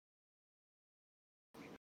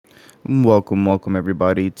Welcome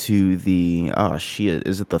everybody to the shit.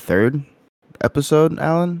 Is it the third episode,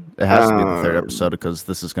 Alan? It has to be the third Um, episode because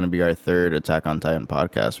this is going to be our third Attack on Titan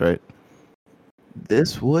podcast, right?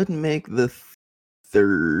 this would make the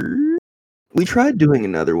third. We tried doing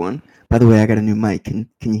another one. By the way, I got a new mic. Can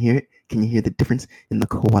you hear it? Can you hear the difference in the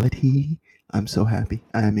quality? I'm so happy.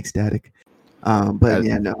 I am ecstatic. But I,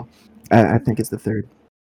 yeah, no, I think it's the third.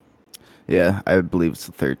 yeah, I believe it's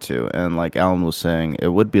the third too. And like Alan was saying, it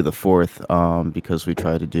would be the fourth because we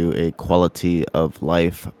tried to do a quality of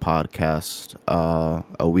life podcast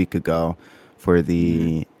a week ago for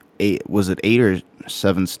the eight. Was it 8 or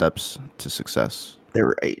 7 steps to success? There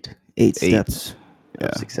were eight steps 8. of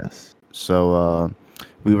Yeah. success. So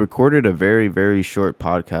we recorded a very short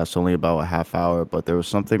podcast, only about a half hour, but there was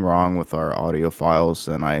something wrong with our audio files,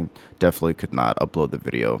 and I definitely could not upload the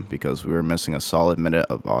video because we were missing a solid minute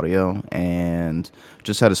of audio, and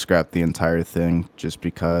just had to scrap the entire thing just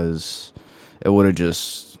because it would have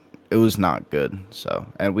just it was not good. So,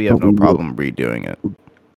 and we have But no we will. problem redoing it.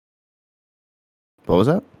 What was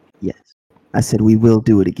that? Yes, I said we will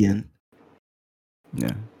do it again.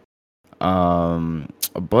 Yeah.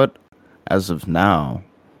 But as of now,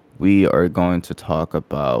 we are going to talk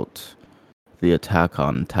about the Attack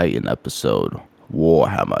on Titan episode,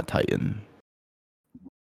 Warhammer Titan.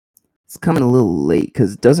 It's coming a little late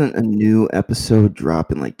because doesn't a new episode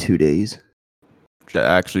drop in like 2 days? It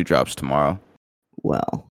actually drops tomorrow.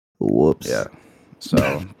 Well, whoops. Yeah.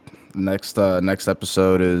 So next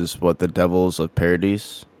episode is what, the Devils of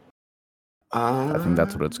Paradise. I think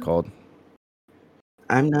that's what it's called.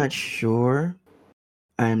 I'm not sure.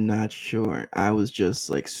 I was just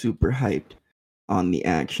like super hyped on the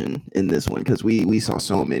action in this one because we saw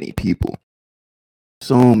so many people.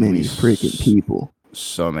 So many freaking people.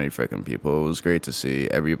 So many freaking people. It was great to see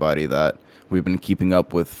everybody that we've been keeping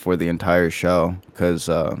up with for the entire show. Because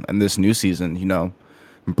in this new season,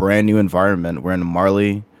 brand new environment. We're in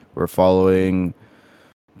Marley. We're following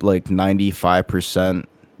like 95%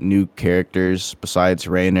 new characters besides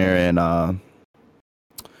Rainer and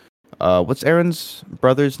what's Aaron's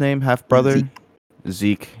brother's name? Half brother?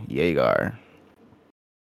 Zeke Yeager.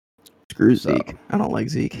 Screw Zeke. I don't like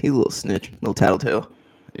Zeke. He's a little snitch, little tattletale.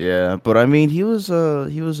 Yeah, but I mean, he was a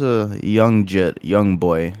young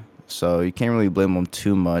boy, so you can't really blame him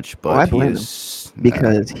too much. But I blame him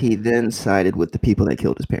because he then sided with the people that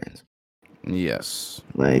killed his parents. Yes,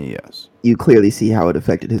 Like, yes. you clearly see how it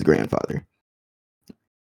affected his grandfather.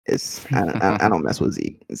 I don't mess with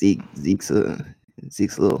Zeke. Zeke's a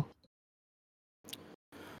little.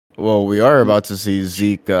 Well, we are about to see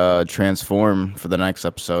Zeke transform for the next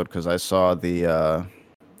episode because I saw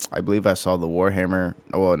I believe I saw the Warhammer.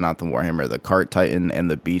 Well, not the Warhammer, the Cart Titan and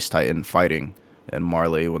the Beast Titan fighting in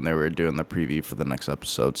Marley when they were doing the preview for the next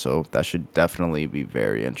episode. So that should definitely be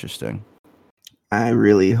very interesting. I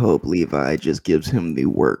really hope Levi just gives him the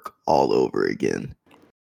work all over again.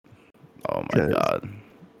 Oh my god.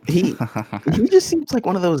 He just seems like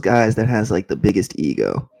one of those guys that has like the biggest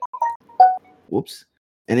ego. Whoops.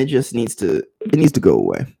 And it just needs to go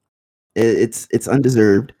away. It's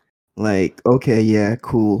undeserved. Like, okay, yeah,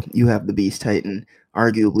 cool. You have the Beast Titan,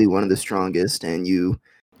 arguably one of the strongest, and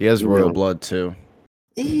he has royal blood too.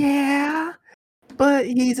 Yeah, but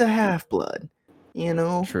he's a half-blood.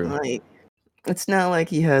 True. Like, it's not like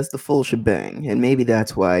he has the full shebang, and maybe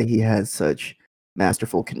that's why he has such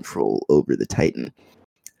masterful control over the Titan.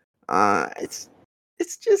 It's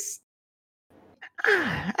just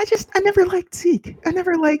I never liked Zeke. I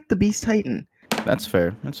never liked the Beast Titan. That's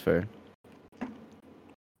fair.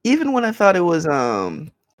 Even when I thought it was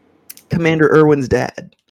Commander Erwin's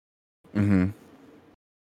dad.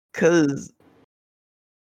 Cause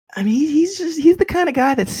I mean he's the kind of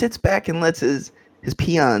guy that sits back and lets his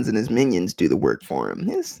peons and his minions do the work for him.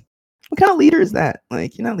 What kind of leader is that?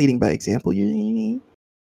 Like, you're not leading by example. Yeah,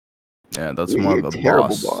 that's more of a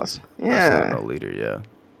terrible boss. Yeah, that's not a leader. Yeah.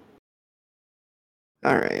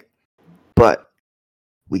 All right, but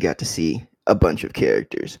we got to see a bunch of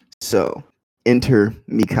characters. So enter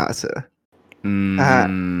Mikasa.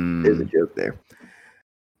 There's a joke there.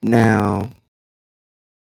 Now,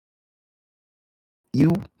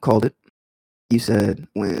 you called it. You said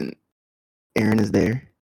when Eren is there,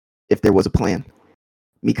 if there was a plan,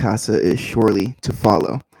 Mikasa is surely to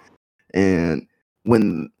follow. And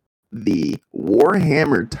when the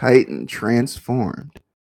Warhammer Titan transformed,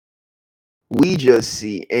 we just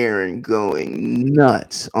see Eren going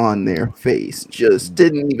nuts on their face. Just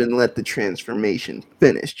didn't even let the transformation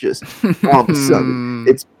finish. Just all of a sudden,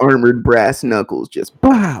 it's armored brass knuckles. Just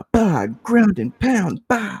bah, bah, ground and pound,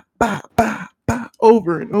 bah, bah, bah, bah,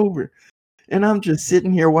 over and over. And I'm just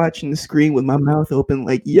sitting here watching the screen with my mouth open,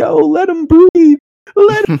 like, yo, let him breathe.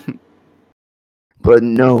 Let him. But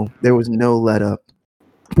no, there was no let up.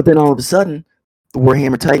 But then all of a sudden, the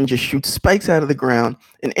Warhammer Titan just shoots spikes out of the ground,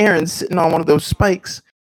 and Aaron's sitting on one of those spikes,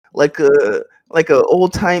 like a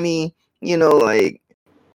old timey, like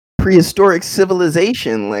prehistoric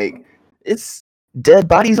civilization. Like it's dead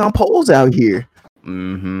bodies on poles out here.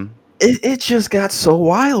 Mm-hmm. It just got so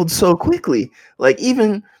wild so quickly. Like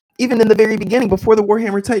even in the very beginning, before the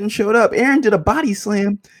Warhammer Titan showed up, Aaron did a body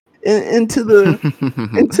slam into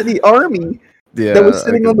the army that was Yeah,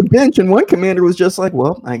 sitting on the bench, and one commander was just like,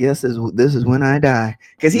 "Well, I guess this is when I die,"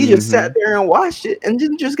 because he just sat there and watched it and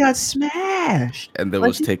then just got smashed. and there Like,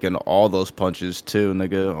 was taking all those punches too,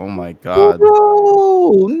 nigga. Oh my god.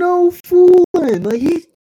 bro, no fooling. Like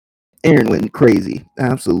Aaron went crazy,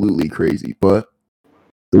 absolutely crazy. But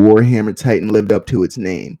the Warhammer Titan lived up to its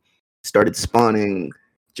name. Started spawning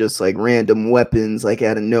just like random weapons, like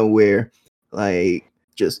out of nowhere, like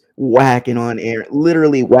just whacking on Aaron.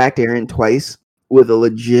 Literally whacked Aaron twice with a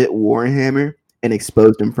legit Warhammer and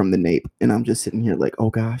exposed him from the nape. And I'm just sitting here like, oh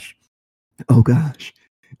gosh,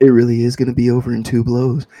 it really is gonna be over in 2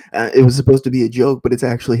 blows. It was supposed to be a joke, but it's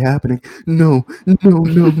actually happening. No,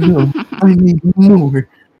 I need more.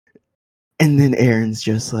 And then Aaron's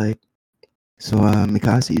just like, so,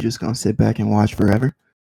 Mikasa, you just gonna sit back and watch forever?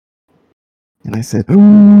 And I said,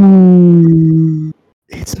 ooh,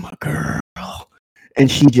 it's my girl. And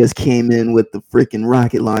she just came in with the freaking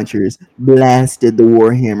rocket launchers, blasted the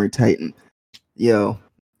Warhammer Titan. Yo,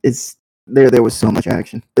 it's there was so much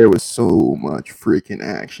action. There was so much freaking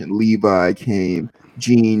action. Levi came,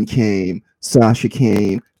 Jean came, Sasha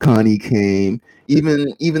came, Connie came, even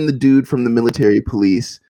the dude from the military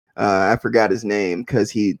police. I forgot his name because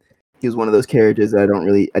he was one of those characters that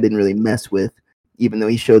I didn't really mess with, even though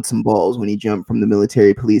he showed some balls when he jumped from the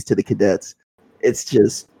military police to the cadets. It's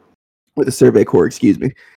just with the Survey Corps, excuse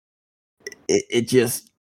me. It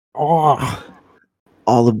just all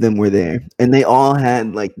of them were there, and they all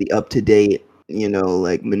had like the up to date,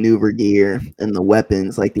 like maneuver gear and the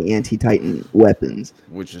weapons, like the anti-Titan weapons.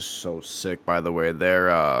 Which is so sick, by the way.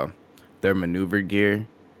 Their maneuver gear,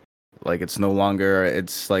 like it's no longer.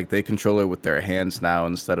 It's like they control it with their hands now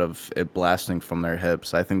instead of it blasting from their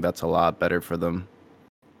hips. I think that's a lot better for them.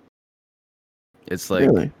 It's like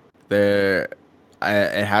Really? they're.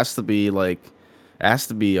 It has to be like, it has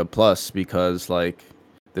to be a plus because like,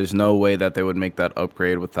 there's no way that they would make that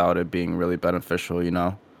upgrade without it being really beneficial, you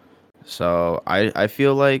know. So I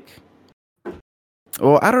feel like,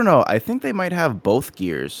 well, I don't know. I think they might have both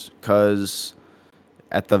gears because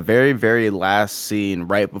at the very, very last scene,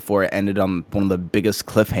 right before it ended on one of the biggest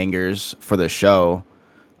cliffhangers for the show,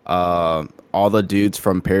 all the dudes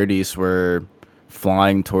from Paradise were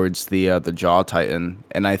flying towards the Jaw Titan,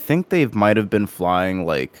 and I think they might have been flying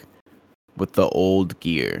like with the old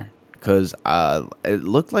gear because it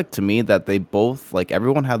looked like to me that they both like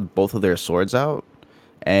everyone had both of their swords out,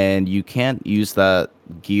 and you can't use that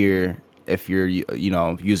gear if you're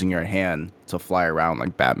using your hand to fly around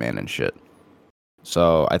like Batman and shit.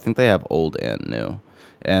 So I think they have old and new.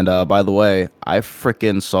 And by the way, I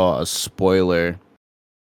freaking saw a spoiler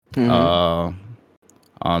uh,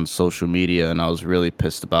 on social media, and I was really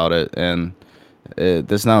pissed about it. And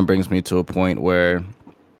this now brings me to a point where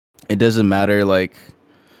it doesn't matter, like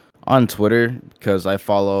on Twitter, because I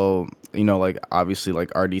follow, like obviously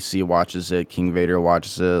like RDC watches it, King Vader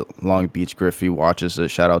watches it, Long Beach Griffey watches it.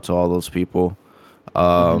 Shout out to all those people.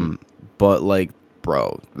 Mm-hmm. But like,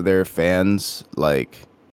 bro, their fans like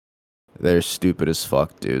they're stupid as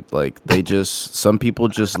fuck, dude. Like some people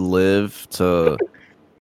just live to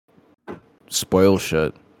spoil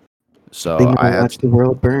shit. They So never I had, watch the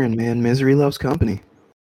world burn, man. Misery loves company.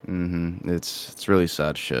 it's really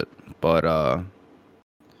sad shit. But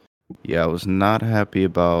yeah, I was not happy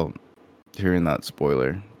about hearing that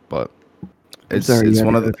spoiler. But I'm sorry you it's had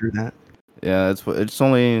one to of go the, through that. yeah, it's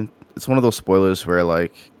one of those spoilers where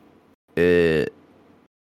like it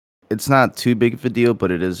it's not too big of a deal,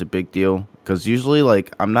 but it is a big deal because usually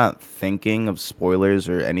like I'm not thinking of spoilers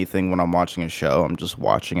or anything when I'm watching a show. I'm just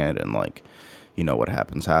watching it and like, what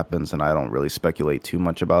happens, and I don't really speculate too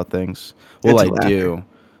much about things. Well, I Until after. do,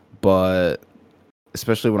 but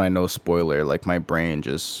especially when I know spoiler, like my brain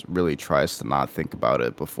just really tries to not think about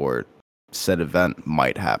it before said event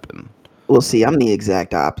might happen. Well, see, I'm the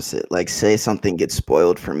exact opposite. Like, say something gets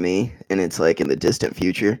spoiled for me and it's like in the distant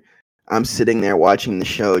future. I'm sitting there watching the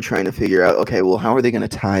show trying to figure out, okay, well, how are they going to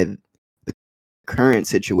tie the current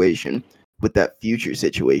situation with that future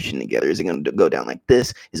situation together? Is it going to go down like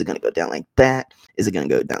this? Is it going to go down like that? Is it going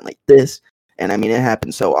to go down like this? And I mean, it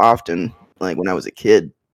happened so often, like when I was a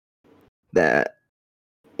kid, that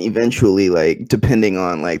eventually, like, depending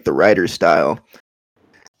on like the writer's style,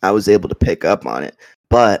 I was able to pick up on it.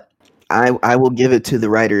 But I will give it to the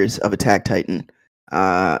writers of Attack Titan.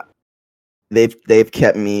 Uh, they've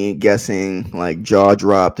kept me guessing, like jaw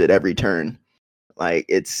dropped at every turn. Like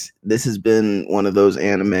this has been one of those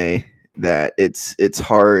anime that it's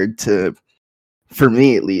hard to, for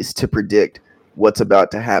me at least, to predict what's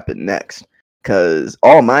about to happen next. Because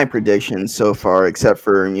all my predictions so far, except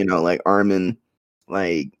for like Armin,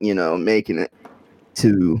 like to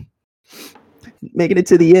making it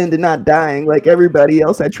to the end and not dying like everybody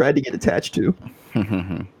else I tried to get attached to.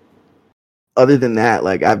 Other than that,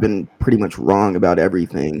 like I've been pretty much wrong about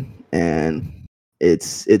everything, and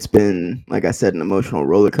it's been, like I said, an emotional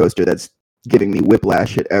roller coaster that's giving me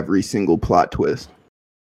whiplash at every single plot twist.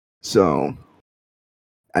 So,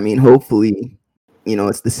 I mean, hopefully,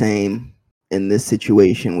 it's the same in this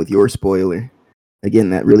situation with your spoiler. Again,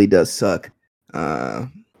 that really does suck.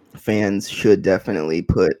 Fans should definitely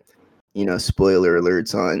put, spoiler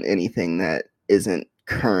alerts on anything that isn't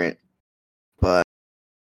current. But,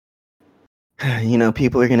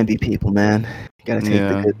 people are going to be people, man. You got to take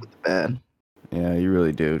the good with the bad. Yeah, you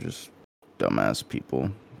really do. Just dumbass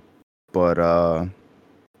people. But,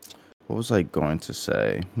 what was I going to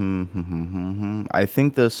say? I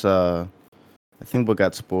think I think what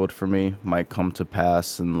got spoiled for me might come to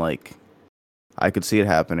pass, and like, I could see it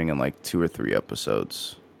happening in like 2 or 3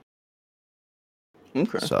 episodes.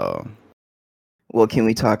 Okay. So, well, can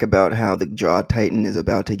we talk about how the Jaw Titan is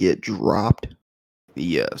about to get dropped?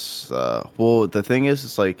 yes. Well, the thing is,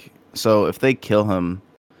 it's like, so if they kill him,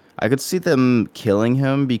 I could see them killing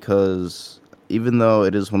him because even though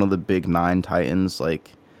it is one of the big 9 Titans,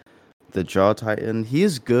 like the Jaw Titan, he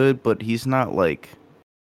is good, but he's not like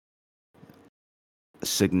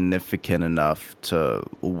significant enough to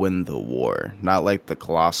win the war. Not like the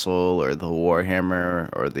Colossal or the Warhammer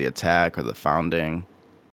or the Attack or the Founding.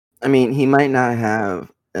 I mean, he might not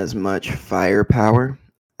have as much firepower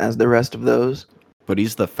as the rest of those. But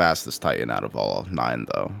he's the fastest Titan out of all 9,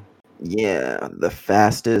 though. Yeah, the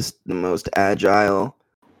fastest, the most agile,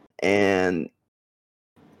 and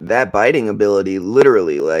that biting ability,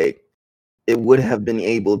 literally, like, it would have been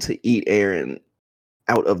able to eat Eren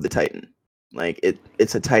out of the Titan. Like,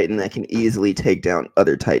 it's a Titan that can easily take down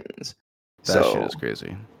other Titans. That shit is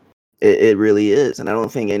crazy. It really is, and I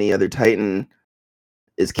don't think any other Titan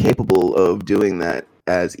is capable of doing that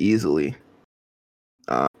as easily.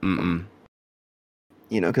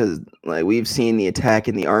 Because like we've seen the Attack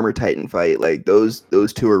and the Armor Titan fight, like those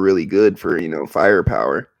two are really good for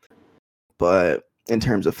firepower, but in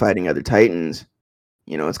terms of fighting other Titans,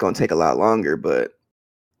 it's going to take a lot longer. But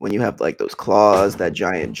when you have like those claws, that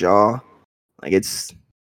giant jaw, like it's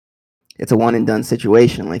a one and done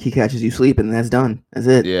situation. Like he catches you sleeping, and that's done. That's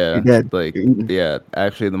it. Yeah, you're dead. like yeah.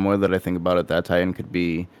 Actually, the more that I think about it, that Titan could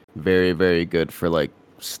be very, very good for like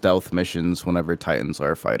stealth missions whenever Titans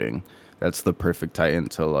are fighting. That's the perfect Titan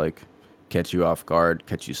to like catch you off guard,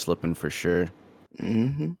 catch you slipping for sure.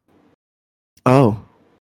 Mm-hmm. Oh,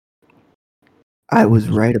 I was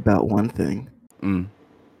right about one thing.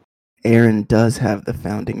 Eren does have the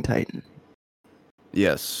Founding Titan.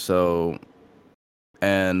 Yes, so,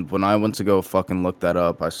 and when I went to go fucking look that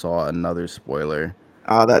up, I saw another spoiler.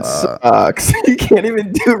 Oh, that sucks. You can't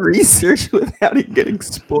even do research without it getting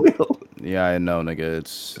spoiled. Yeah, I know, nigga.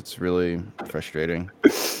 It's really frustrating.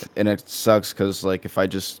 And it sucks because, like, if I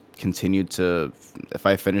just continued if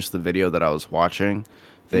I finished the video that I was watching,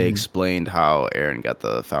 they explained how Eren got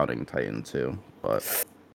the Founding Titan too. But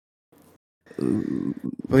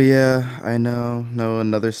yeah, I know. No,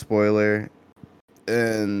 another spoiler.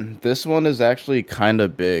 And this one is actually kind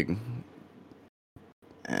of big.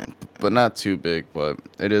 But not too big, but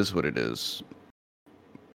it is what it is.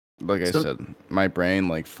 Like I said, my brain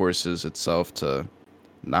like forces itself to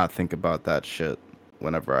not think about that shit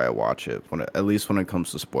whenever I watch it. At least when it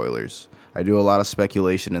comes to spoilers. I do a lot of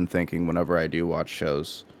speculation and thinking whenever I do watch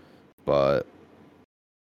shows, but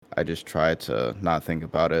I just try to not think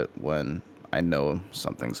about it when I know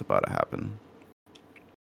something's about to happen.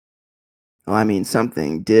 Well, I mean,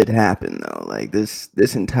 something did happen though. Like this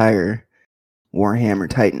entire Warhammer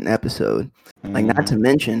Titan episode. Like, not to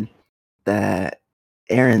mention that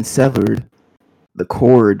Eren severed the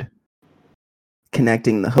cord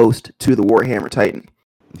connecting the host to the Warhammer Titan.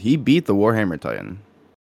 He beat the Warhammer Titan.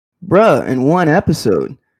 Bruh, in one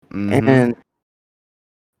episode. And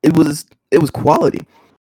it was quality.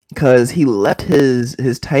 Because he left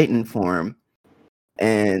his Titan form,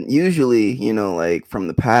 and usually, like from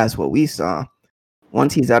the past, what we saw,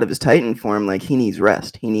 once he's out of his Titan form, like he needs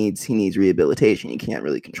rest. He needs rehabilitation. He can't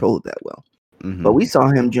really control it that well. But Mm-hmm. we saw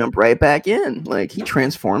him jump right back in. Like he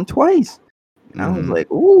transformed twice. And I was Mm-hmm.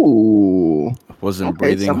 like, ooh, Wasn't okay,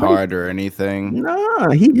 breathing somebody. hard or anything.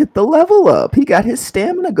 Nah, he hit the level up. He got his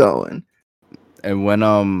stamina going. And when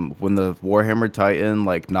the Warhammer Titan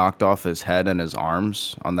like knocked off his head and his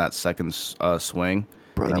arms on that second swing,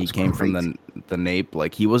 Bro, and that he was came from crazy. the nape,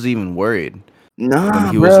 like he wasn't even worried when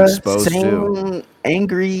Nah, he was bruh. exposed to. Same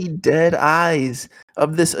angry, dead eyes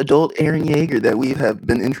of this adult Aaron Yeager that we have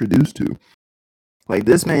been introduced to. Like,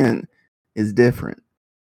 this man is different.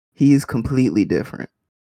 He's completely different.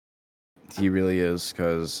 He really is,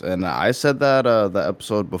 cause and I said that the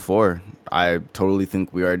episode before. I totally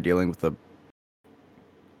think we are dealing with a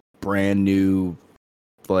brand new,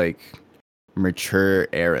 like, mature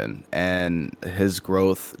Aaron, and his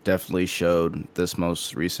growth definitely showed this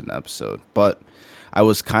most recent episode. But I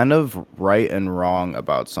was kind of right and wrong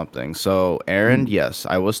about something. So Aaron, Mm, yes,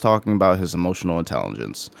 I was talking about his emotional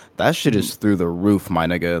intelligence. That shit mm. is through the roof, my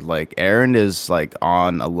nigga. Like Aaron is like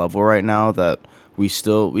on a level right now that we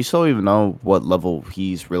still even know what level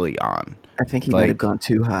he's really on. I think he might have Like gone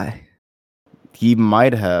too high. he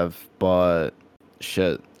might have, but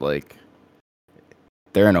shit, like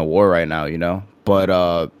they're in a war right now, you know? But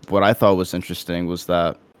what I thought was interesting was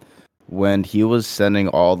that when he was sending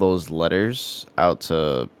all those letters out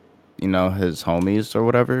to, his homies or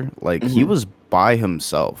whatever, like he Hmm. was by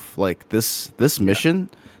himself. Like this Yeah. mission,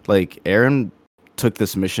 like Aaron took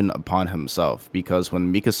this mission upon himself because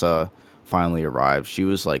when Mikasa finally arrived, she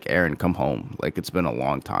was like, "Aaron, come home. Like it's been a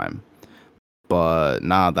long time." But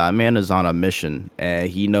nah, that man is on a mission and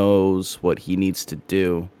he knows what he needs to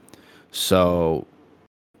do. So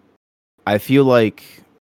I feel like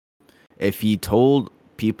if he told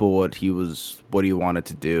people what he wanted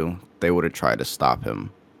to do, they would have tried to stop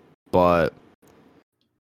him. But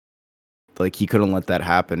like he couldn't let that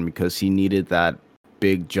happen because he needed that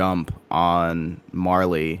big jump on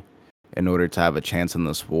Marley in order to have a chance in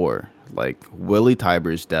this war. Like Willie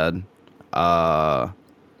Tiber's dead. Uh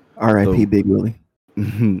R.I.P. the Big Willie.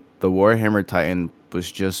 the Warhammer Titan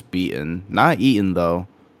was just beaten. Not eaten though.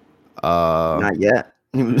 Uh Not yet.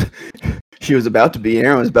 She was about to be.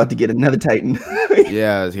 Aaron was about to get another Titan.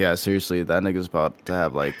 yeah, seriously, that nigga's about to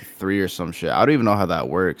have like three or some shit. I don't even know how that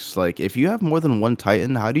works. Like, if you have more than one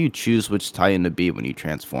Titan, how do you choose which Titan to be when you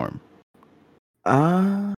transform?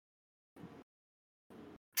 Uh,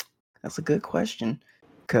 that's a good question.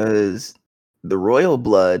 Because the royal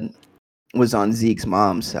blood was on Zeke's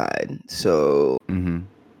mom's side. So Mm-hmm.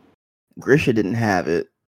 Grisha didn't have it.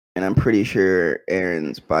 And I'm pretty sure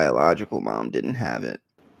Aaron's biological mom didn't have it.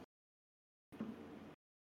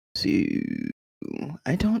 So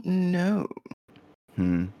I don't know.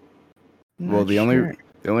 Hmm. Well, Not sure.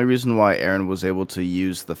 the only reason why Aaron was able to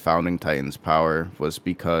use the Founding Titan's power was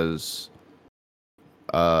because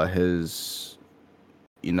his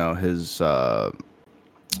his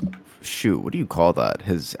shoot, what do you call that?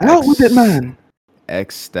 His Out with it, man.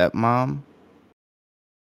 ex stepmom?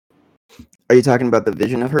 Are you talking about the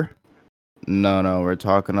vision of her? No, we're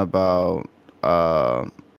talking about uh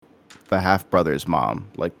the half brother's mom,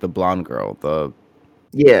 like the blonde girl,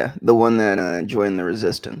 Yeah, the one that joined the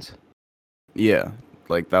resistance. yeah,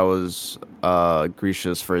 like that was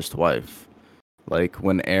Grisha's first wife. Like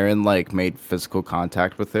when Aaron like made physical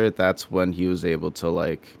contact with her, that's when he was able to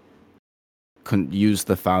like use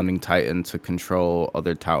the founding titan to control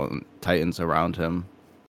other titans around him.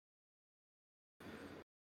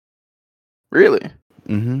 Really?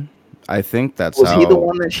 Mhm. I think that's Was he the how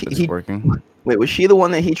one that it's working. wait, was she the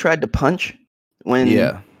one that he tried to punch when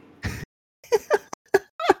Yeah.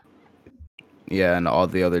 Yeah, and all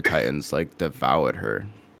the other titans like devoured her.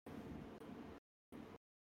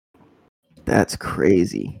 That's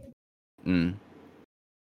crazy. Mm.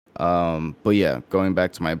 But yeah, going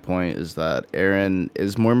back to my point is that Aaron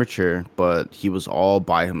is more mature, but he was all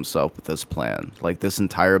by himself with this plan. Like this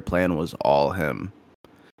entire plan was all him.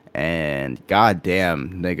 And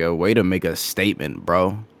goddamn, nigga, way to make a statement,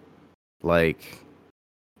 bro. Like,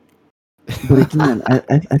 But again,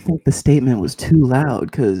 I think the statement was too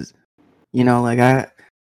loud because like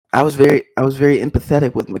I was very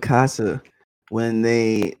empathetic with Mikasa when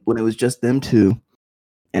it was just them two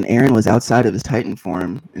and Aaron was outside of his Titan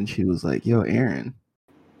form and she was like, "Yo, Aaron,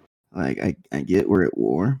 like I get we're at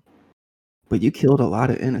war, but you killed a lot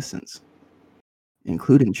of innocents,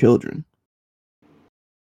 including children."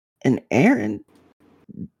 And Aaron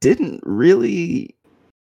didn't really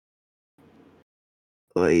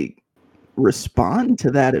like respond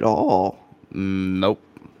to that at all. nope,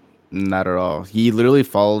 not at all. He literally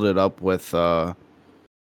followed it up with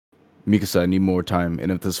Mikasa, I need more time,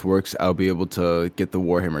 and if this works, I'll be able to get the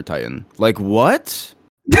Warhammer Titan. Like what?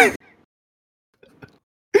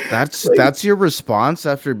 Like That's your response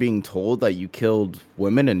after being told that you killed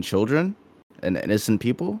women and children and innocent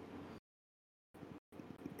people?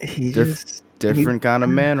 he Diff- just he Different kind of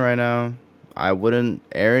man right now. I wouldn't.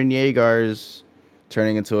 Aaron Yeager's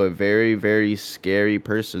turning into a very, very scary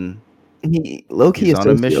person. he low key He's a on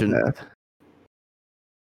a mission. sociopath.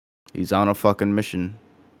 He's on a fucking mission.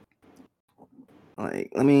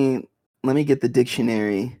 Like let me get the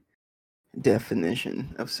dictionary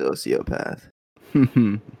definition of sociopath.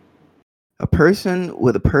 A person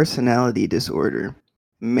with a personality disorder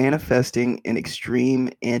manifesting in extreme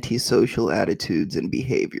antisocial attitudes and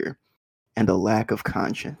behavior and a lack of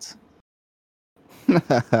conscience.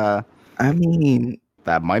 That I mean,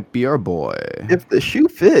 might be our boy. if the shoe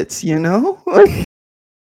fits, you know? Like,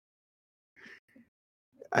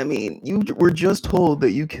 I mean, you were just told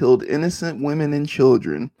that you killed innocent women and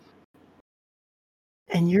children,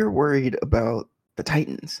 and you're worried about the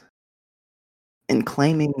Titans and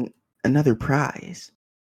claiming another prize.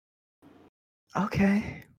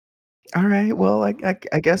 Okay. All right. Well, I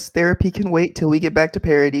guess therapy can wait till we get back to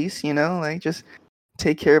Paradise, you know? Like, just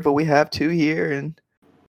take care of what we have to here and,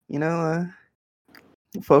 you know,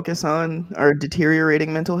 focus on our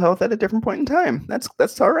deteriorating mental health at a different point in time.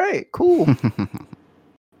 That's all right. Cool.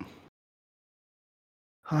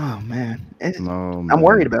 Oh man, No, I'm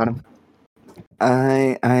worried man. about him.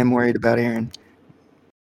 I am worried about Aaron.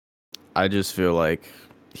 I just feel like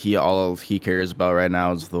all he cares about right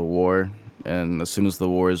now is the war, and as soon as the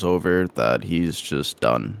war is over, that he's just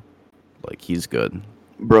done. Like he's good.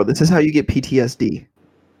 Bro, this is how you get PTSD.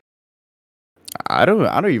 I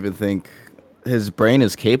don't even think his brain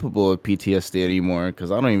is capable of PTSD anymore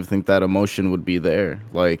because I don't even think that emotion would be there.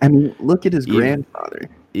 Like I mean, look at his even grandfather.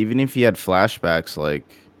 even if he had flashbacks, like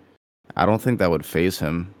I don't think that would phase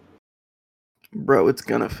him. Bro, it's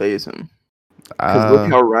gonna phase him. Because look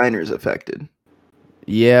how Reiner's affected.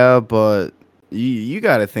 Yeah, but you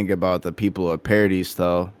got to think about the people at Paradise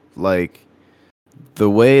though. Like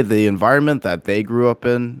the environment that they grew up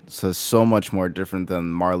in is so much more different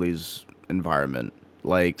than Marley's environment.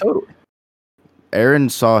 Like Totally. Aaron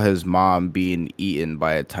saw his mom being eaten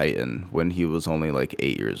by a Titan when he was only like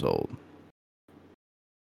 8 years old.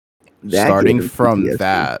 That gave Starting him from PTSD.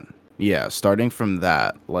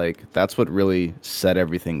 that, like that's what really set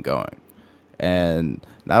everything going. And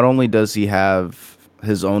not only does he have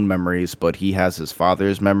his own memories, but he has his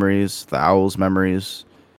father's memories, the owl's memories,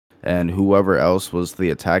 and whoever else was the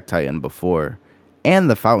attack titan before, and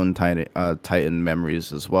the fountain titan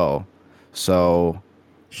memories as well. So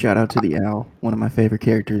Shout out to the owl, one of my favorite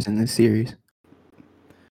characters in this series.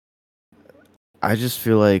 I just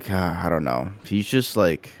feel like I don't know. He's just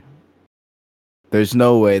like there's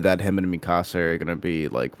no way that him and Mikasa are gonna be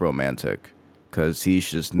like romantic because he's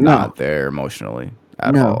just No, not there emotionally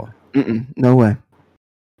at no, all. no way.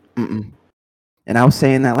 Mm-mm. And I was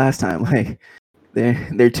saying that last time. Like,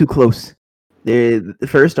 they're too close. They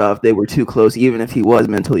first off, they were too close, even if he was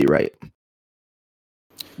mentally right.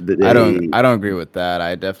 They I don't agree with that.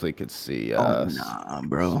 I definitely could see oh nah,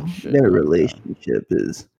 bro. some shit Their going down. relationship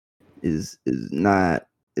is not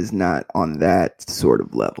on that sort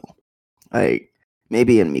of level. Like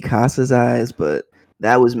maybe in Mikasa's eyes, but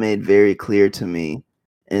that was made very clear to me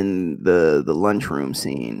in the lunchroom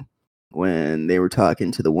scene when they were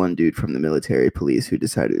talking to the one dude from the military police who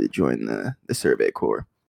decided to join the Survey Corps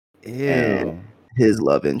and Ew. his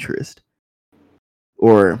love interest.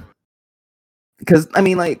 Or because I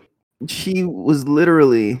mean like she was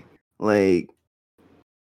literally like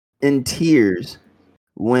in tears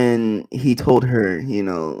when he told her, you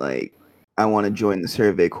know, like, I want to join the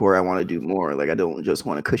Survey Corps. I want to do more. Like, I don't just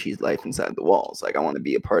want to cushy's life inside the walls. Like, I want to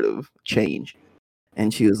be a part of change.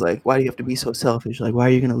 And she was like, why do you have to be so selfish? Like, why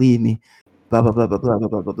are you going to leave me? Blah, blah, blah, blah, blah, blah,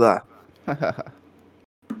 blah, blah, blah.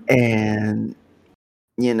 And,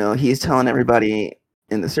 you know, he's telling everybody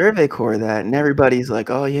in the Survey Corps that, and everybody's like,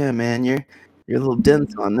 oh, yeah, man, you're a little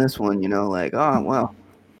dense on this one, you know, like, oh, well,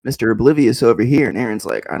 Mr. Oblivious over here. And Aaron's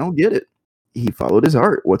like, I don't get it. He followed his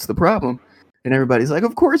heart. What's the problem? And everybody's like,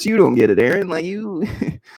 of course you don't get it, Aaron. Like you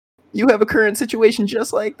you have a current situation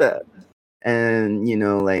just like that. And you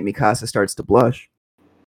know, like Mikasa starts to blush.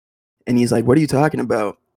 And he's like, what are you talking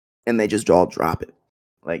about? And they just all drop it.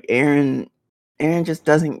 Like Aaron just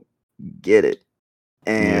doesn't get it.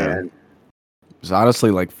 Yeah. And It's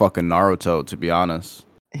honestly like fucking Naruto, to be honest.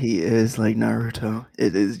 he is like Naruto.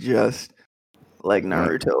 It is just like Like,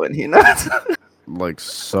 Naruto and Hinata. like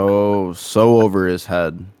so over his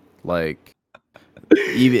head. Like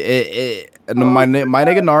even and my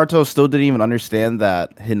nigga Naruto still didn't even understand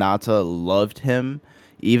that Hinata loved him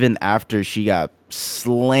even after she got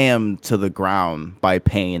slammed to the ground by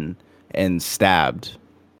Pain and stabbed.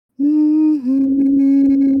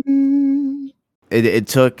 It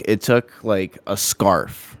took like a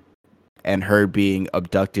scarf and her being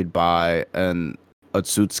abducted by an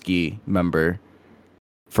Otsutsuki member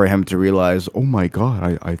for him to realize, oh my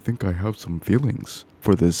god, I think I have some feelings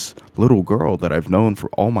for this little girl that I've known for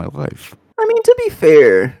all my life. I mean, to be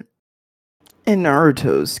fair, in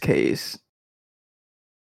Naruto's case,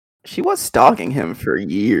 she was stalking him for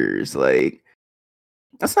years. Like,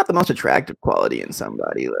 that's not the most attractive quality in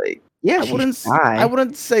somebody. Like, yeah, she's I shy.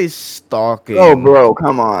 wouldn't say stalking. Oh, bro,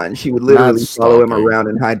 come on. She would Not literally follow him stalking. around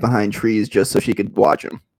and hide behind trees just so she could watch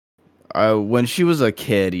him. When she was a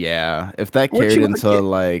kid, yeah. If that When she carried was a into kid.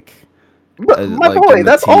 like, But my like boy, in the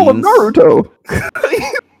that's all of teens. Naruto.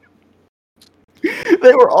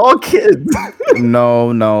 They were all kids.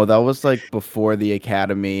 No, that was like before the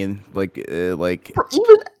academy, like Even after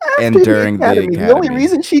and the during the academy, the only academy.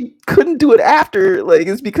 reason she couldn't do it after, like,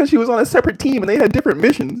 is because she was on a separate team and they had different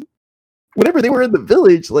missions. Whenever they were in the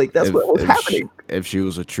village, like, that's what was happening. If she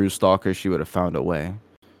was a true stalker, she would have found a way.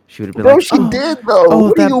 She would have been Bro, like, she did though. oh,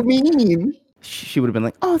 What that- do you mean? she would have been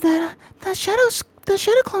like, oh, that shadow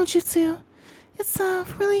clone jutsu, it's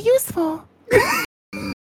really useful.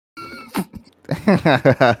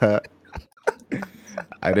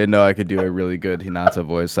 I didn't know I could do a really good Hinata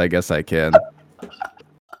voice. I guess I can.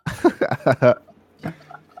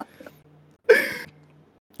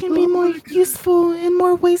 Can be more useful in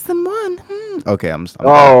more ways than one. Okay, I'm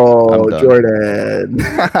Oh, done. Jordan.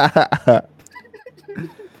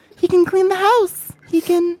 He can clean the house. He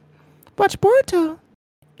can watch Boruto.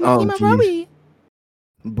 Oh, Hima jeez. Rabi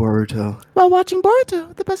Boruto. while watching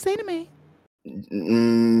Boruto, the best anime.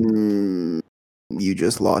 You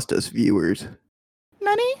just lost us viewers.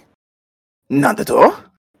 Nani? Not at all.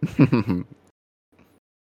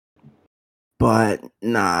 But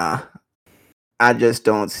nah, I just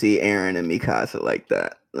don't see Eren and Mikasa like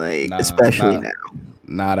that. Like, Nah, especially nah. now.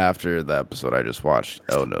 Not after the episode I just watched.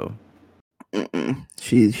 Oh no.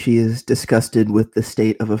 She is disgusted with the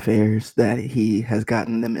state of affairs that he has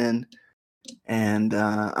gotten them in, and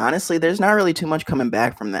honestly, there's not really too much coming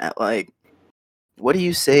back from that. Like, what do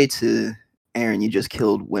you say to Eren? You just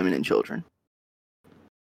killed women and children.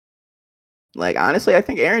 Like, honestly, I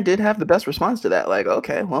think Eren did have the best response to that. Like,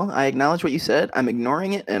 okay, well, I acknowledge what you said. I'm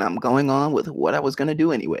ignoring it, and I'm going on with what I was gonna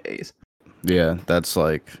do anyways. Yeah, that's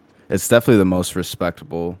like, it's definitely the most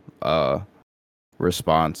respectable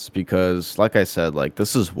response, because like I said, like,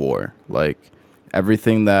 this is war. Like,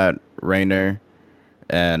 everything that Rainer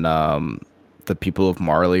and the people of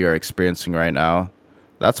Marley are experiencing right now,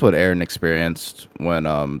 that's what Eren experienced when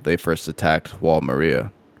they first attacked Wall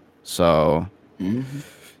Maria. So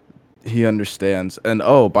he understands. And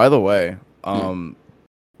oh, by the way, the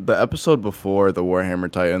episode before the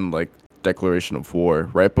Warhammer Titan, like, declaration of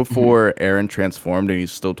war, right before Eren transformed and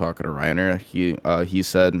he's still talking to Reiner, he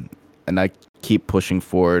said, and I keep pushing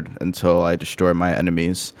forward until I destroy my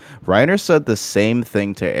enemies. Reiner said the same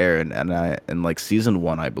thing to Eren, and in like season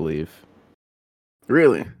 1, I believe.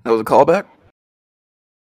 Really? That was a callback?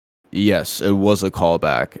 Yes, it was a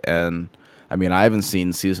callback, and I mean, I haven't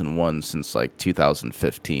seen season 1 since like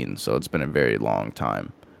 2015, so it's been a very long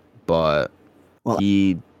time. But Well,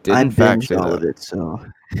 he did I in fact say binged all that. of it, so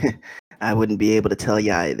I wouldn't be able to tell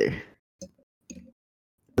you either.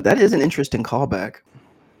 But that is an interesting callback.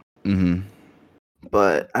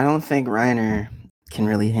 But I don't think Reiner can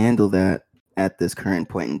really handle that at this current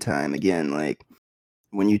point in time. Again, like,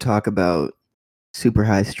 when you talk about super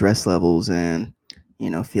high stress levels and,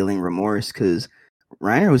 feeling remorse, because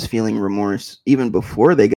Reiner was feeling remorse even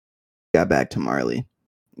before they got back to Marley.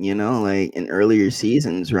 Like, in earlier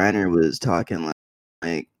seasons, Reiner was talking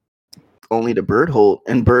like only to Bertholdt,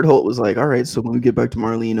 and Bertholdt was like, all right, so when we get back to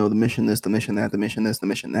Marley, the mission this, the mission that, the mission this, the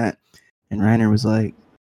mission that. And Reiner was like,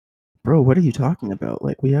 bro, what are you talking about?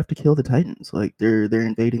 Like, we have to kill the Titans. Like, they're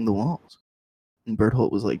invading the walls. And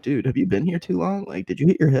Bertholdt was like, dude, have you been here too long? Like, did you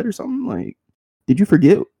hit your head or something? Like, did you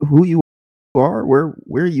forget who you are,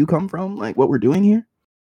 where you come from, like what we're doing here?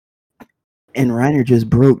 And Reiner just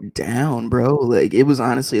broke down, bro. Like, it was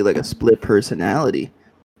honestly like a split personality.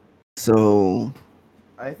 So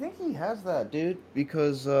I think he has that, dude,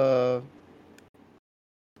 because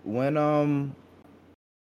when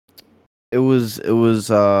it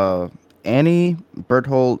was Annie,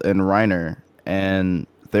 Berthold, and Reiner, and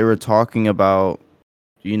they were talking about,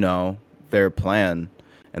 their plan,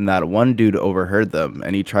 and that one dude overheard them,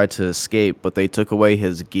 and he tried to escape, but they took away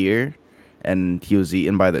his gear, and he was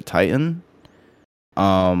eaten by the Titan.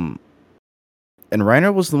 And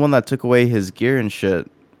Reiner was the one that took away his gear and shit.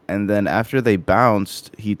 And then after they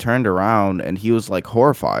bounced, he turned around and he was like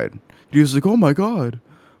horrified. He was like, "Oh my god,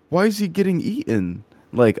 why is he getting eaten?"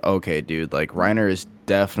 Like, okay, dude, like Reiner is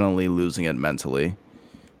definitely losing it mentally.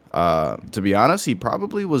 To be honest, he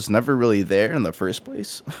probably was never really there in the first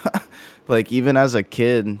place. Like, even as a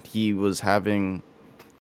kid, he was having.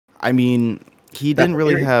 I mean, he That's didn't a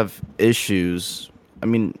really theory. have issues. I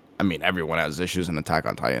mean, everyone has issues in Attack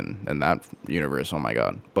on Titan in that universe. Oh my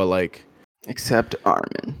god! But like, Except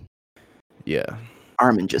Armin. yeah.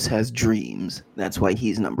 Armin just has dreams. That's why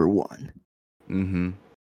he's number one. Mm-hmm.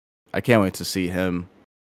 I can't wait to see him.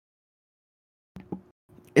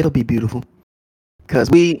 It'll be beautiful. Because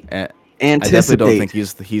we And I definitely don't think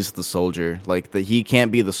anticipate. he's the soldier. Like he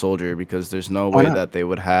can't be the soldier because there's no Why way not? that they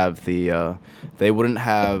would have they wouldn't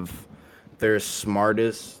have the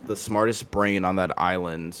smartest brain on that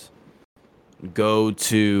island go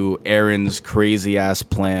to Aaron's crazy ass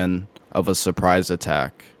plan of a surprise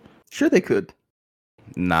attack. Sure, they could.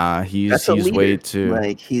 Nah, That's a he's way leader. too.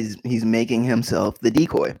 Like he's making himself the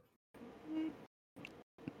decoy.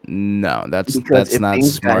 No, Because that's if not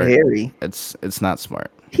things got smart. hairy, It's not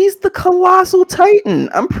smart. he's the colossal titan.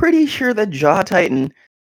 I'm pretty sure the jaw titan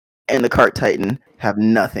and the cart titan have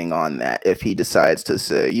nothing on that if he decides to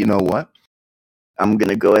say, you know what? I'm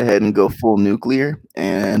gonna go ahead and go full nuclear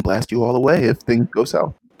and blast you all away if things go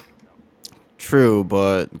south. True,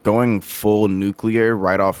 but going full nuclear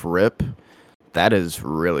right off rip, that is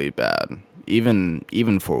really bad.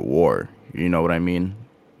 Even for war, you know what I mean?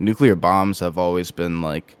 Nuclear bombs have always been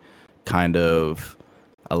like kind of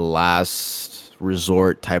a last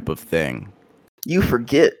resort type of thing. You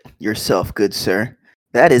forget yourself, good sir.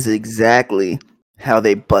 That is exactly how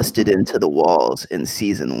they busted into the walls in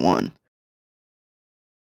season one.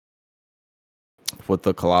 With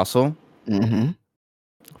the colossal, Mm-hmm.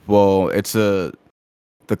 well,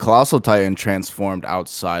 the colossal titan transformed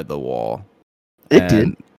outside the wall, It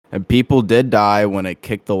did. and people did die when it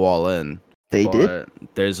kicked the wall in. They did.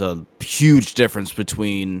 But there's a huge difference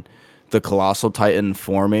between the colossal titan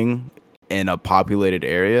forming in a populated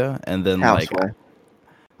area and then like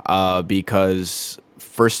Houseway. because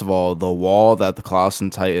first of all, the wall that the colossal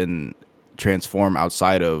titan transformed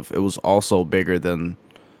outside of, it was also bigger than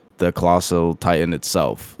the colossal titan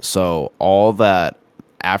itself. So all that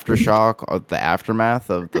aftershock or the aftermath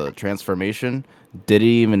of the transformation didn't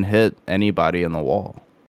even hit anybody in the wall.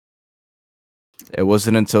 It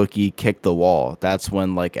wasn't until he kicked the wall. That's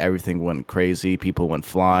when like everything went crazy. People went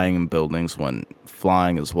flying and buildings went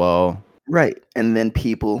flying as well. Right. And then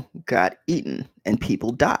people got eaten and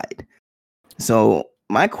people died. So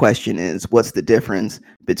my question is, what's the difference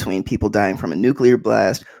between people dying from a nuclear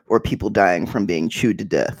blast or people dying from being chewed to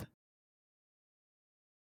death?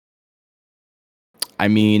 I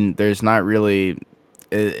mean, there's not really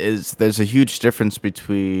is there's a huge difference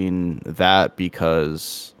between that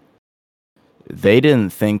because they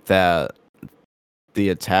didn't think that the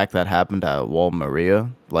attack that happened at Wall Maria,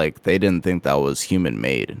 like they didn't think that was human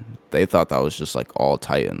made. They thought that was just like all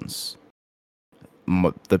Titans.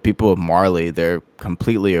 The people of Marley, they're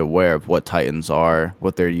completely aware of what Titans are,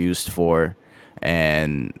 what they're used for,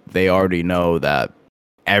 and they already know that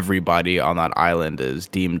everybody on that island is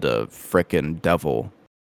deemed a frickin' devil.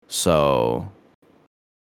 So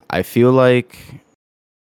I feel like,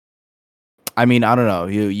 I mean, I don't know.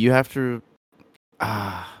 You have to.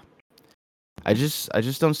 Ah, I just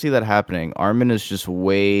don't see that happening. Armin is just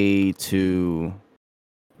way too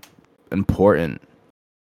important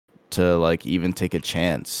to like even take a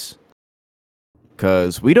chance.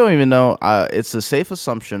 Cause we don't even know. It's a safe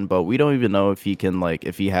assumption, but we don't even know if he can like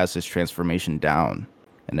if he has his transformation down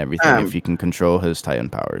and everything. If Um, he can control his Titan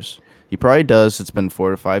powers, he probably does. It's been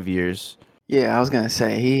 4 to 5 years, yeah, I was gonna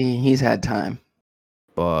say he's had time,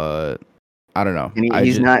 but I don't know. and I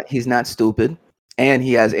just he's not stupid, and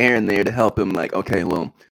he has Aaron there to help him. Like, okay,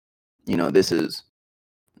 well, this is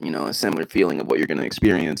a similar feeling of what you're gonna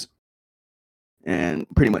experience, and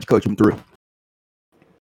pretty much coach him through.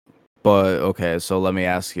 But okay, so let me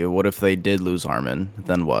ask you: what if they did lose Armin?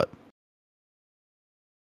 Then what?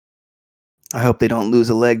 I hope they don't lose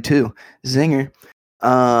a leg too. Zinger.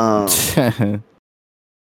 Um,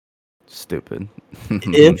 Stupid.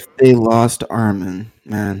 if they lost Armin,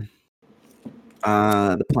 man,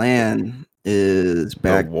 the plan is The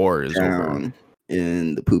back war is over. down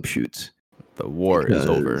in the poop shoots. The war is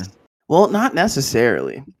over. Well, not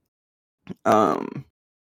necessarily. Um,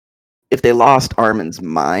 if they lost Armin's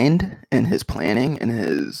mind and his planning and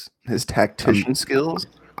his tactician skills,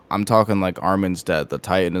 I'm talking like Armin's dead. The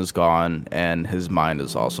Titan is gone, and his mind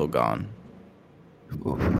is also gone.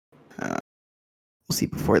 we'll see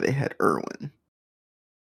before they had Irwin.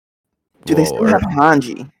 Do they still have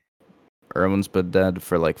Hanji? Erwin's been dead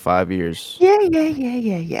for like 5 years.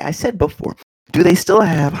 Yeah. I said before. Do they still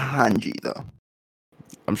have Hanji though?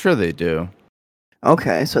 I'm sure they do.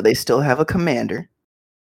 Okay, so they still have a commander.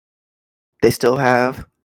 They still have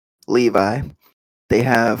Levi. They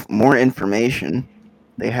have more information.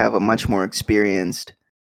 They have a much more experienced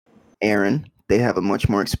Eren. They have a much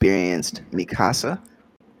more experienced Mikasa.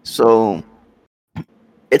 So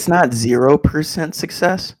it's not 0%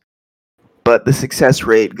 success, but the success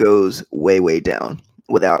rate goes way, way down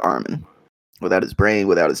without Armin, without his brain,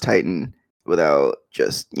 without his Titan, without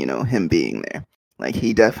just, him being there. Like,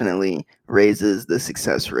 he definitely raises the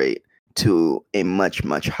success rate to a much,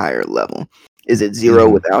 much higher level. Is it 0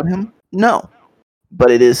 without him? No,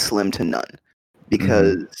 but it is slim to none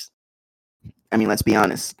because, I mean, let's be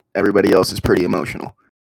honest, everybody else is pretty emotional.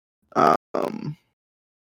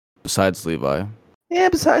 Besides Levi. Yeah,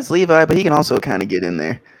 besides Levi, but he can also kind of get in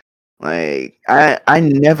there. Like, I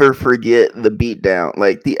never forget the beatdown,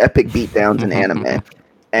 like the epic beatdowns in anime.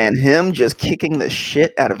 And him just kicking the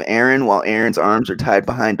shit out of Eren while Eren's arms are tied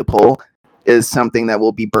behind a pole is something that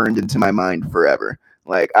will be burned into my mind forever.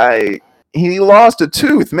 Like, he lost a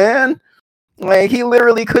tooth, man. Like, he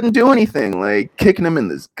literally couldn't do anything. Like, kicking him in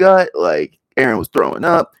his gut, like, Eren was throwing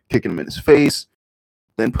up, kicking him in his face,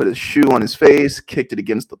 then put his shoe on his face, kicked it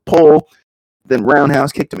against the pole, then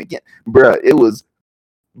roundhouse kicked him again. Bruh, it was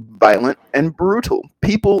violent and brutal.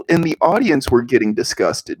 People in the audience were getting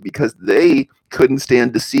disgusted because they couldn't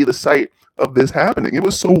stand to see the sight of this happening. It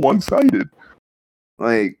was so one-sided.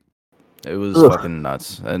 Like, it was fucking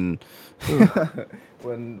nuts. And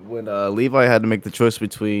when Levi had to make the choice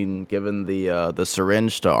between giving the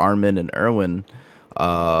syringe to Armin and Erwin,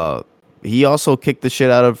 he also kicked the shit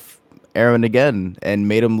out of Eren again and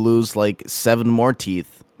made him lose like 7 more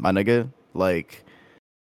teeth, my nigga. Like,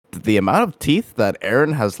 the amount of teeth that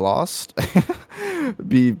Eren has lost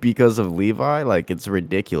because of Levi, like, it's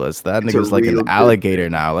ridiculous. That nigga's like an alligator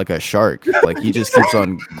now, like a shark. Like, he just keeps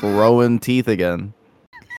on growing teeth again.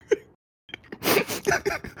 It's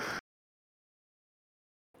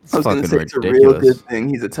I was gonna say ridiculous. It's a real good thing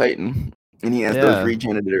he's a Titan and he has those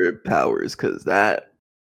regenerative powers, because that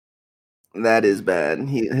is bad.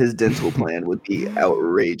 His dental plan would be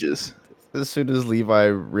outrageous. As soon as Levi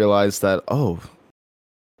realized that, oh,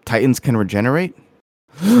 Titans can regenerate?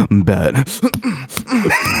 Bad.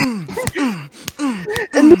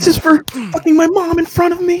 And this is for fucking my mom in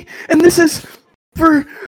front of me, and this is for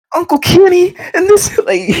Uncle Kenny, and this,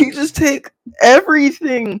 like, you just take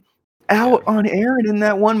everything out on Eren in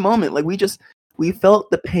that one moment. Like, we felt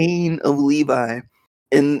the pain of Levi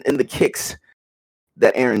in the kicks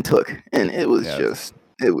that Eren took, and it was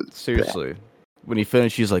seriously bad. When he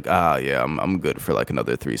finished, he's like, yeah, I'm good for like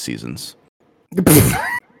another 3 seasons.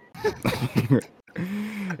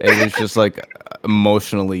 It was just like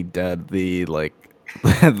emotionally dead the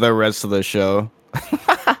rest of the show.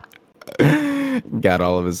 Got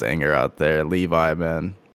all of his anger out there. Levi,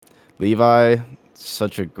 man. Levi,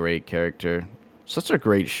 such a great character. Such a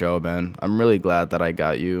great show, man. I'm really glad that I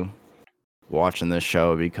got you watching this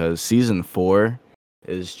show, because season 4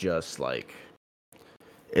 is just like,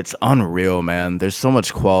 it's unreal, man. There's so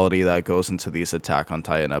much quality that goes into these Attack on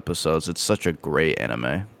Titan episodes. It's such a great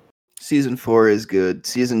anime. Season 4 is good.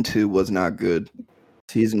 Season 2 was not good.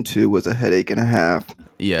 Season 2 was a headache and a half.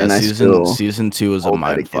 Yeah, and season 2 is a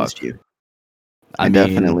mindfuck. I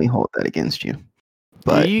definitely hold that against you.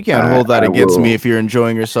 But you can't hold that against me if you're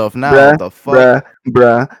enjoying yourself now. Bruh, what the fuck?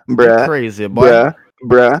 Bruh. You crazy, boy.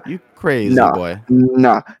 Bruh. You crazy, boy.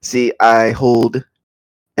 Nah. See, I hold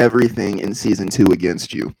everything in season 2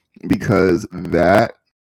 against you, because that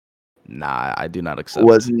I do not accept.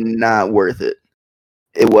 Was not worth it.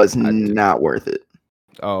 It was not worth it.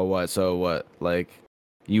 Oh, what? So what? Like,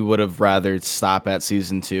 you would have rather stop at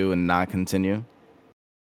season 2 and not continue?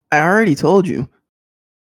 I already told you.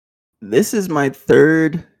 This is my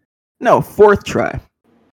fourth try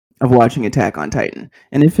of watching Attack on Titan.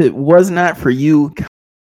 And if it was not for you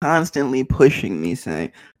constantly pushing me,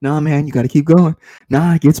 saying, "Nah, man, you got to keep going.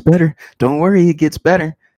 Nah, it gets better. Don't worry, it gets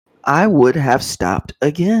better," I would have stopped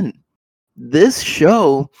again. This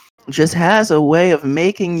show just has a way of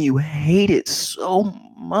making you hate it so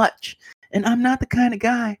much. And I'm not the kind of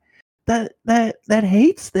guy that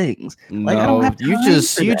hates things. Like, I don't have time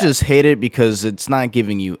you just hate it because it's not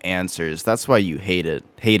giving you answers. That's why you hated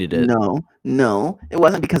it. No, it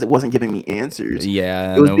wasn't because it wasn't giving me answers.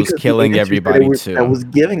 Yeah, and it was killing everybody too. That was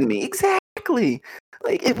giving me exactly.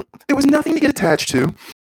 Like, it was nothing to get attached to.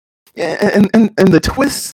 And the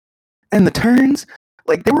twists and the turns,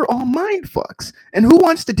 like, they were all mind fucks. And who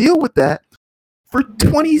wants to deal with that for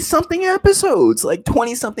 20-something episodes? Like,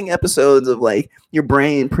 20-something episodes of, like, your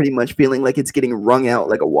brain pretty much feeling like it's getting wrung out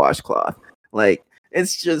like a washcloth. Like,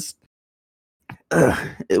 it's just...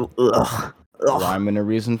 A rhyme and a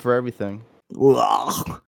reason for everything.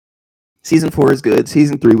 Ugh. Season 4 is good.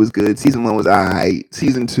 Season 3 was good. Season 1 was alright.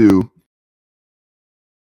 Season 2,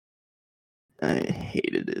 I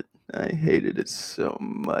hated it. I hated it so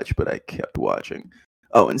much, but I kept watching.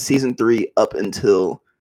 Oh, and season 3 up until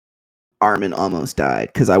Armin almost died,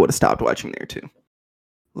 because I would have stopped watching there too.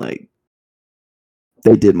 Like,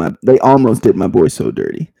 they almost did my boy so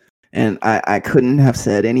dirty. And I couldn't have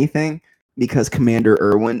said anything because Commander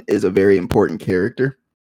Irwin is a very important character.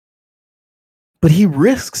 But he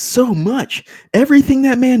risks so much. Everything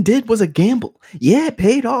that man did was a gamble. Yeah, it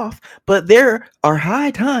paid off, but there are high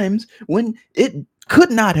times when it could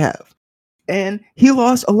not have. And he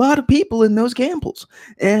lost a lot of people in those gambles.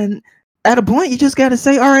 And at a point, you just got to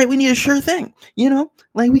say, all right, we need a sure thing. You know,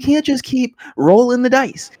 like we can't just keep rolling the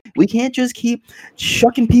dice. We can't just keep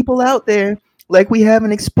shucking people out there like we have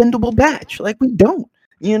an expendable batch. Like we don't,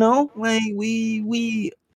 you know, like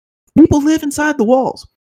we people live inside the walls.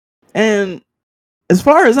 And as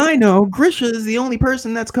far as I know, Grisha is the only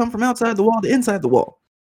person that's come from outside the wall to inside the wall.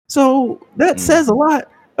 So that says a lot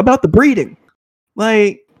about the breeding.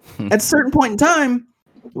 Like, at a certain point in time,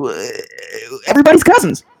 everybody's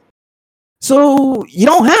cousins. So you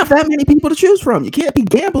don't have that many people to choose from. You can't be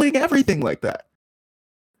gambling everything like that.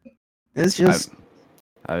 It's just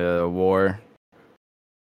war.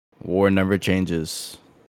 War never changes.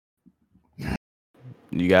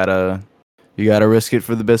 You gotta risk it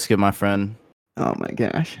for the biscuit, my friend. Oh my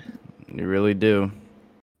gosh. You really do.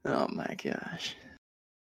 Oh my gosh.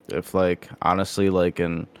 If honestly,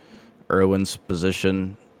 in Irwin's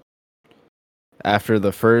position, after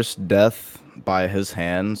the first death by his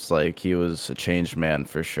hands, he was a changed man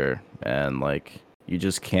for sure. And you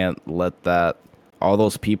just can't let all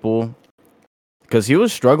those people, because he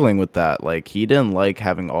was struggling with that. He didn't like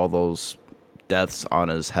having all those deaths on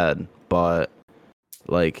his head, but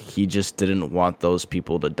he just didn't want those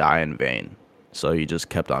people to die in vain. So he just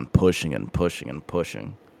kept on pushing and pushing and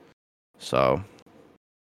pushing. So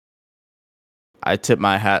I tip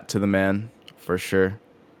my hat to the man for sure.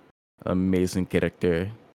 Amazing character.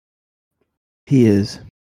 He is.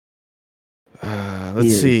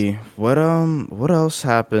 Let's see. What else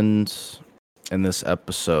happened in this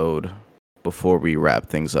episode before we wrap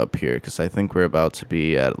things up here? Because I think we're about to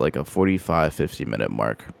be at a 45-50 minute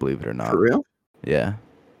mark, believe it or not. For real? Yeah.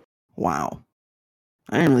 Wow.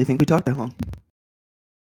 I didn't really think we talked that long.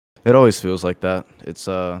 It always feels like that. It's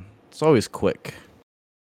always quick.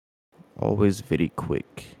 Always very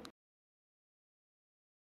quick.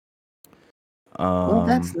 Well,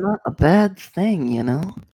 that's not a bad thing, you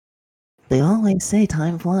know? They always say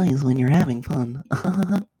time flies when you're having fun.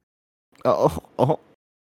 Oh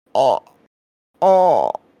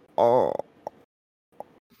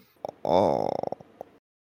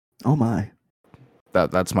my.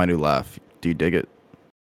 That's my new laugh. Do you dig it?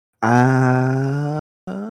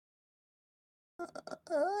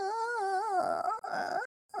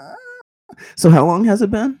 So how long has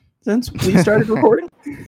it been since we started recording?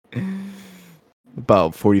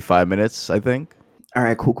 About 45 minutes, I think. All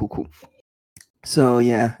right, cool. So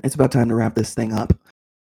yeah, it's about time to wrap this thing up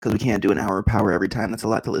because we can't do an hour of power every time. That's a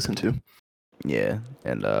lot to listen to. Yeah,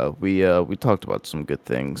 and we talked about some good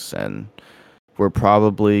things, and we're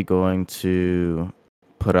probably going to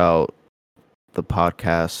put out the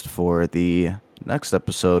podcast for the next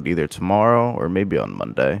episode either tomorrow or maybe on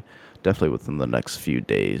Monday. Definitely within the next few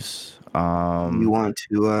days. You want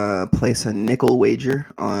to place a nickel wager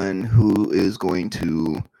on who is going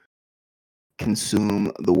to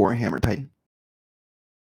consume the Warhammer Titan?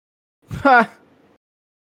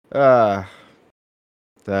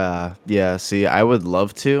 Yeah, see, I would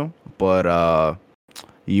love to, but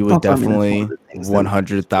you would definitely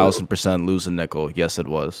 100,000% lose a nickel. Yes, it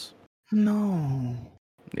was. No.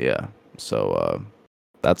 Yeah, so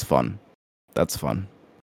that's fun. That's fun.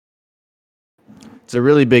 It's a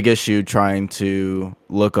really big issue trying to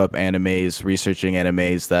look up animes, researching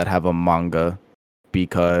animes that have a manga,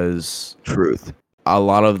 because Truth. a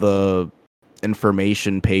lot of the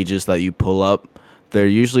information pages that you pull up, they're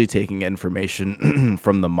usually taking information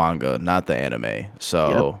from the manga, not the anime.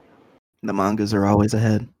 So the mangas are always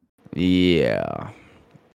ahead. Yeah.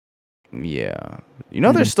 You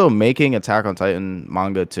know, they're still making Attack on Titan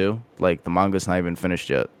manga too. The manga's not even finished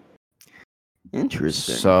yet.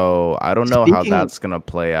 Interesting. So I don't know how that's gonna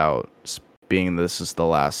play out, being this is the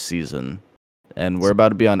last season, and we're about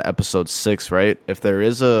to be on episode 6, right? If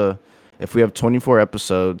we have 24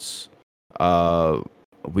 episodes,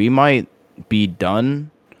 we might be done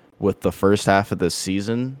with the first half of this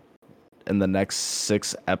season in the next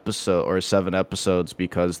 7 episodes,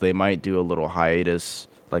 because they might do a little hiatus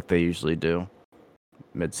like they usually do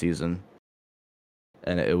mid-season.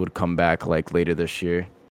 and it would come back like later this year.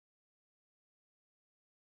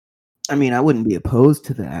 I mean, I wouldn't be opposed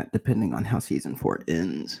to that, depending on how season 4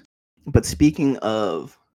 ends. But speaking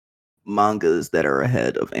of mangas that are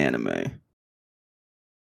ahead of anime,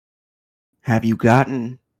 have you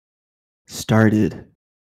gotten started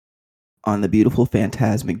on the beautiful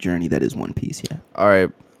phantasmic journey that is One Piece yet? All right,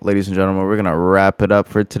 ladies and gentlemen, we're gonna wrap it up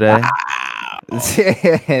for today.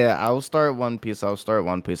 Yeah, I'll start One Piece.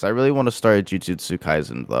 I really want to start Jujutsu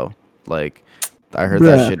Kaisen though. Like, I heard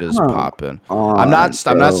that shit is popping. I'm not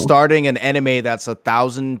starting an anime that's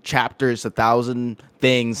 1,000 chapters, 1,000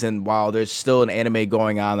 things, and while there's still an anime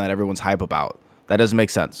going on that everyone's hype about. That doesn't make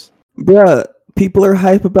sense. Bruh, people are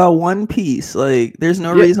hype about One Piece. Like, there's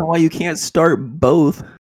no reason why you can't start both.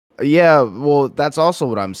 Yeah, well, that's also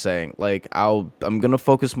what I'm saying. Like, I'm gonna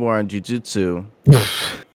focus more on Jujutsu.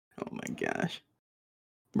 Oh my gosh.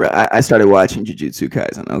 Bruh, I started watching Jujutsu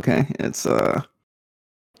Kaisen, okay? It's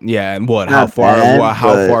yeah, and what? How far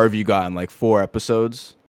have you gotten? Like 4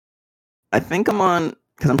 episodes? I think I'm on,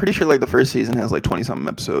 because I'm pretty sure like the first season has like 20-something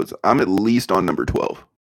episodes. I'm at least on number 12.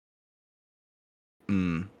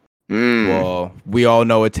 Well, we all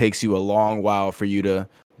know it takes you a long while for you to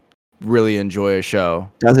really enjoy a show.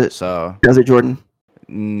 Does it? So does it, Jordan?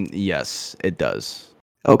 Yes, it does.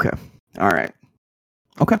 Okay. All right.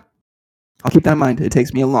 Okay. I'll keep that in mind. It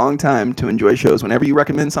takes me a long time to enjoy shows. Whenever you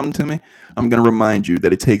recommend something to me, I'm going to remind you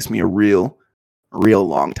that it takes me a real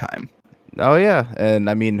long time. Oh, yeah. And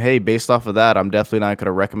I mean, hey, based off of that, I'm definitely not going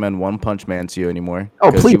to recommend One Punch Man to you anymore.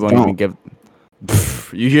 Oh, please won't don't. Even give...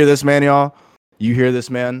 You hear this, man, y'all? You hear this,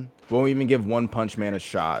 man? Won't even give One Punch Man a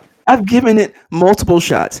shot. I've given it multiple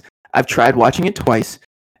shots. I've tried watching it twice,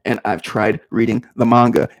 and I've tried reading the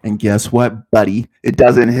manga. And guess what, buddy? It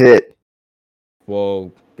doesn't hit.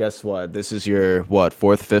 Well, guess what? This is your, 4th,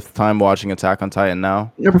 5th time watching Attack on Titan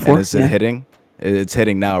now? Number 4. And is it hitting? It's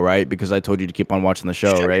hitting now, right? Because I told you to keep on watching the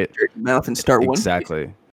show, right? Shut your mouth and start one.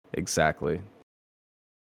 Exactly.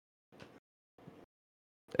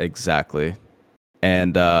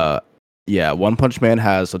 And yeah, One Punch Man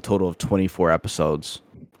has a total of 24 episodes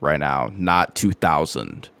right now, not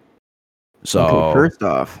 2,000. So okay, first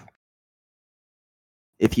off,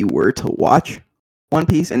 if you were to watch One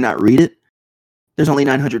Piece and not read it, there's only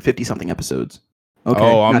 950 something episodes. Okay.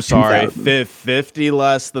 Oh, I'm sorry. 50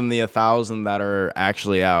 less than the 1,000 that are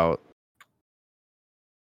actually out.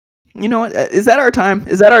 You know what? Is that our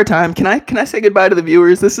time? Can I say goodbye to the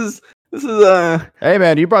viewers? This is Hey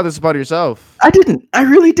man, you brought this upon yourself. I didn't. I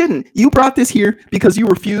really didn't. You brought this here because you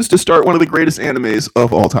refused to start one of the greatest animes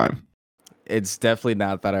of all time. It's definitely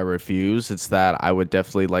not that I refuse. It's that I would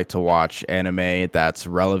definitely like to watch anime that's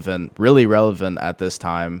relevant, really relevant at this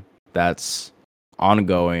time. That's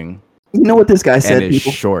ongoing. You know what this guy said? And is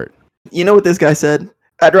short. You know what this guy said?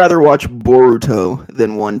 I'd rather watch Boruto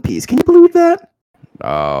than One Piece. Can you believe that?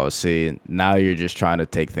 Oh, see, now you're just trying to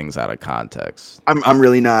take things out of context. I'm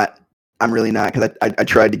really not. Because I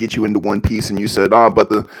tried to get you into One Piece and you said, but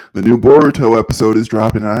the new Boruto episode is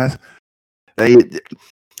dropping.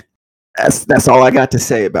 That's all I got to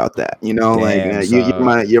say about that. You know, Damn,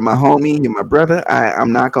 you're my homie, you're my brother.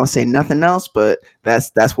 I'm not gonna say nothing else, but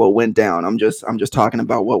that's what went down. I'm just talking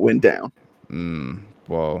about what went down.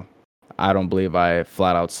 Well, I don't believe I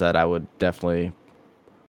flat out said I would definitely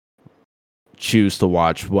choose to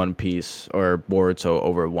watch One Piece or Boruto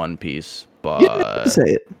over One Piece, but yeah,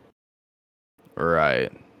 say it.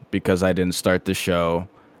 Right, because I didn't start the show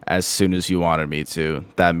as soon as you wanted me to.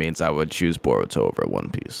 That means I would choose Boruto over One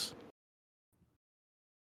Piece.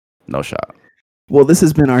 No shot. Well, this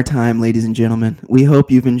has been our time, ladies and gentlemen. We hope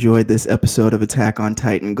you've enjoyed this episode of Attack on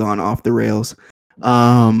Titan gone off the rails.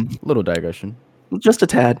 Little digression. Just a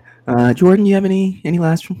tad. Jordan, you have any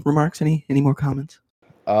last remarks? Any more comments?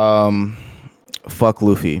 Fuck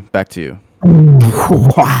Luffy. Back to you.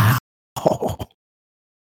 Wow.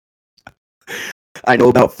 I know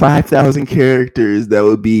about 5,000 characters that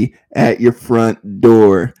would be at your front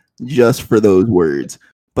door just for those words.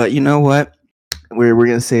 But you know what? We're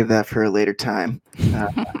gonna save that for a later time.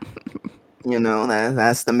 You know,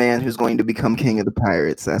 that's the man who's going to become king of the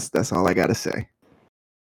pirates. That's all I gotta say.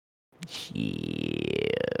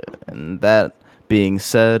 Yeah. And that being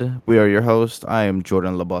said, we are your host. I am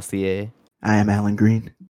Jordan Labossiere. I am Alan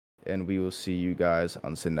Green. And we will see you guys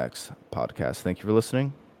on the next podcast. Thank you for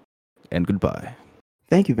listening, and goodbye.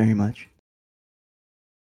 Thank you very much.